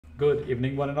Good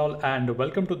evening one and all, and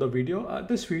welcome to the video.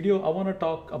 This video I want to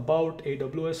talk about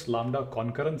AWS Lambda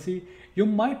Concurrency. You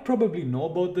might probably know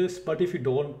about this, but if you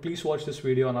don't, please watch this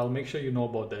video and I'll make sure you know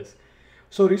about this.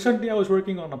 So recently I was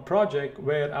working on a project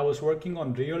where I was working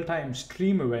on real-time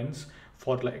stream events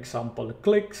for, like, example,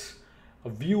 clicks,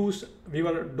 views. We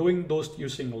were doing those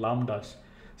using Lambdas.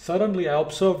 Suddenly I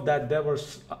observed that there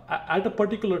was, at a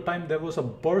particular time, there was a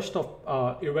burst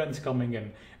of events coming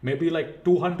in, maybe like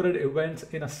 200 events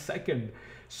in a second.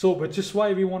 So which is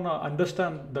why we want to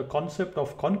understand the concept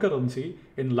of concurrency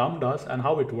in Lambdas and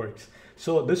how it works.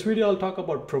 So this video I'll talk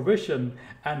about provision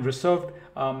and reserved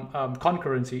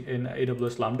concurrency in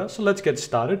AWS Lambda. So let's get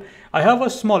started. I have a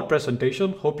small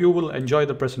presentation. Hope you will enjoy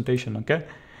the presentation, okay?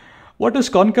 What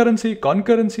is concurrency?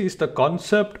 Concurrency is the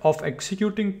concept of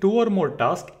executing two or more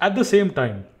tasks at the same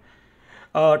time.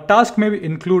 Tasks may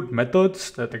include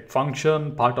methods, like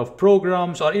function, part of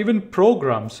programs, or even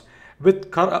programs.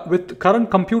 With current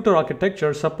computer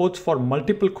architecture, supports for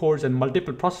multiple cores and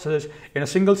multiple processes in a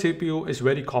single CPU is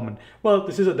very common. Well,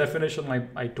 this is a definition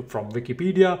I took from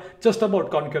Wikipedia, just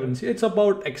about concurrency. It's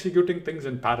about executing things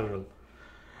in parallel.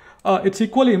 It's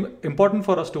equally important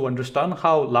for us to understand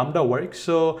how Lambda works.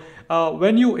 So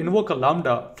when you invoke a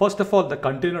Lambda, first of all, the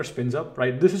container spins up,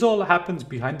 right? This is all happens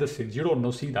behind the scenes. You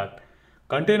don't see that.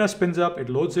 Container spins up, it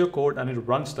loads your code and it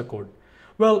runs the code.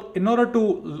 Well, in order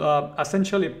to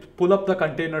essentially pull up the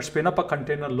container, spin up a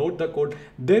container, load the code,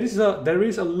 there is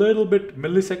a little bit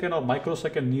millisecond or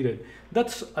microsecond needed.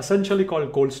 That's essentially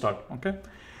called cold start, okay?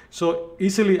 So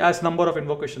easily, as number of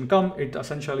invocation come, it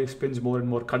essentially spins more and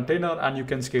more container and you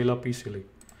can scale up easily.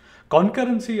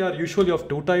 Concurrency are usually of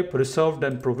two types, reserved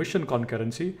and provision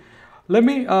concurrency. Let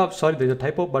me, sorry, there's a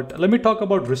typo, but let me talk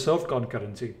about reserved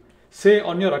concurrency. Say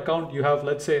on your account, you have,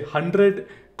 let's say 100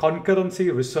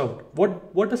 concurrency reserved.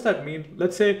 What does that mean?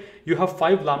 Let's say you have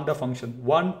 5 Lambda functions,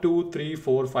 1, 2, 3,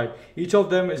 4, 5. Each of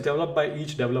them is developed by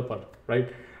each developer,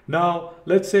 right? Now,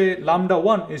 let's say Lambda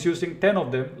 1 is using 10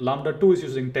 of them, Lambda 2 is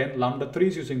using 10, Lambda 3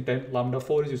 is using 10, Lambda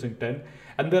 4 is using 10,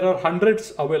 and there are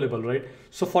hundreds available, right?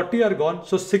 So 40 are gone,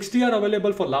 so 60 are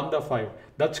available for Lambda 5.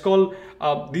 That's called,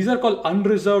 these are called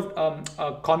unreserved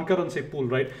concurrency pool,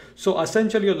 right? So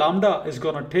essentially your Lambda is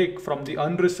gonna take from the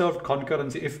unreserved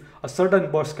concurrency if a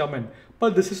certain burst come in.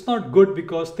 But this is not good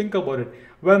because think about it.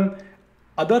 When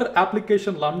other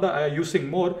application Lambda are using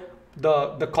more,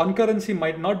 the concurrency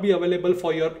might not be available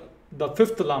for the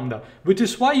 5th Lambda, which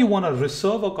is why you want to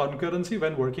reserve a concurrency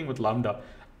when working with Lambda.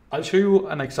 I'll show you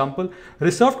an example.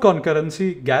 Reserved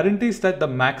concurrency guarantees that the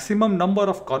maximum number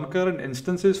of concurrent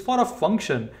instances for a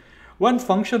function. One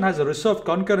function has a reserved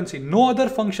concurrency. No other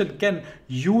function can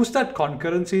use that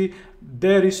concurrency.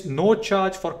 There is no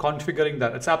charge for configuring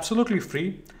that. It's absolutely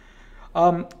free.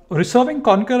 Reserving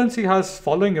concurrency has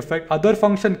following effect. Other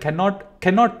function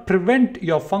cannot prevent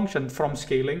your function from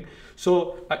scaling.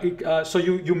 So so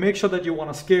you make sure that you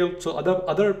want to scale. So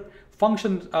other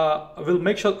functions will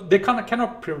make sure they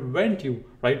cannot prevent you,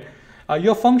 right?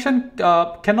 Your function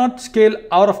cannot scale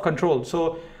out of control.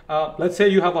 So let's say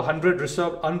you have 100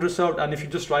 reserved, unreserved, and if you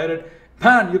just write it,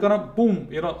 man, you're gonna boom,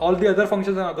 all the other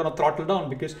functions are gonna throttle down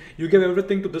because you give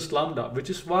everything to this Lambda,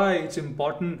 which is why it's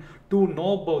important to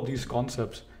know about these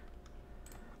concepts.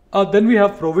 Then we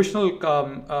have provisional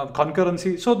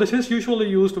concurrency. So this is usually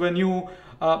used when you,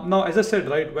 now as I said,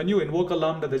 right, when you invoke a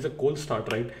Lambda, there's a cold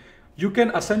start, right? You can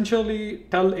essentially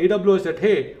tell AWS that,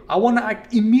 hey, I want to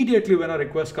act immediately when a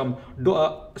request comes.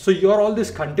 So all these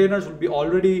containers will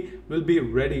be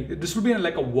ready. This will be in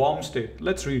like a warm state.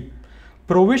 Let's read.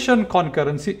 Provision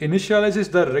concurrency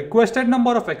initializes the requested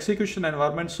number of execution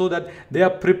environments so that they are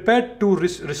prepared to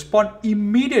respond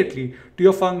immediately to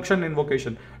your function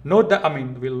invocation. Note that,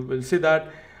 we'll see that.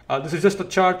 This is just a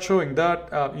chart showing that,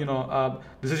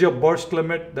 this is your burst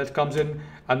limit that comes in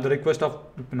and the request of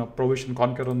provision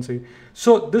concurrency.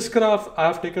 So this graph I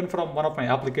have taken from one of my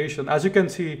applications. As you can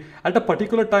see, at a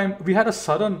particular time, we had a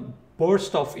sudden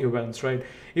burst of events, right?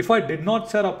 If I did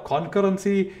not set up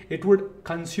concurrency, it would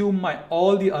consume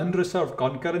all the unreserved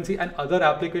concurrency and other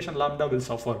application Lambda will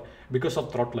suffer because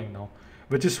of throttling now.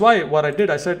 Which is why what I did,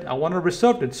 I said, I want to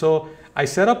reserve it. So I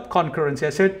set up concurrency. I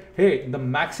said, hey, the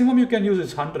maximum you can use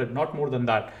is 100, not more than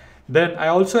that. Then I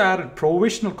also added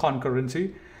provisional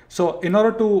concurrency. So in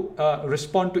order to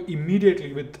respond to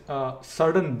immediately with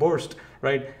certain burst,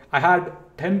 right, I had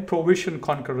 10 provision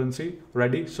concurrency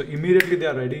ready. So immediately they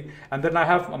are ready. And then I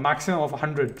have a maximum of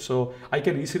 100. So I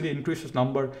can easily increase this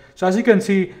number. So as you can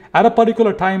see, at a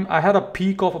particular time, I had a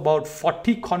peak of about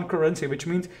 40 concurrency, which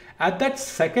means at that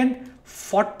second,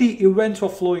 40 events were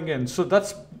flowing in. So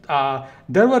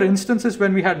there were instances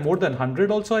when we had more than 100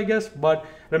 also, I guess. But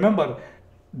remember,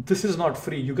 this is not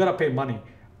free. You gotta pay money.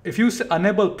 If you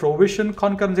enable provision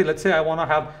concurrency, let's say I want to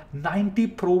have 90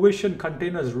 provision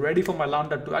containers ready for my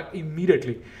Lambda to act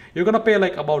immediately. You're going to pay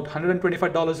like about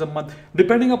 $125 a month,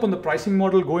 depending upon the pricing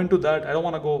model. Go into that. I don't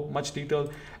want to go much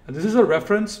detail. This is a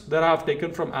reference that I have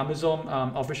taken from Amazon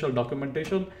official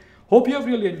documentation. Hope you have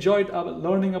really enjoyed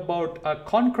learning about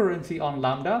concurrency on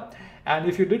Lambda. And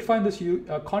if you did find this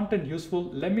content useful,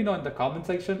 let me know in the comment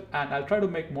section and I'll try to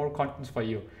make more contents for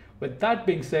you. With that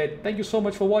being said, thank you so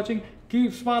much for watching.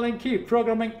 Keep smiling, keep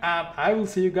programming, and I will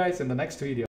see you guys in the next video.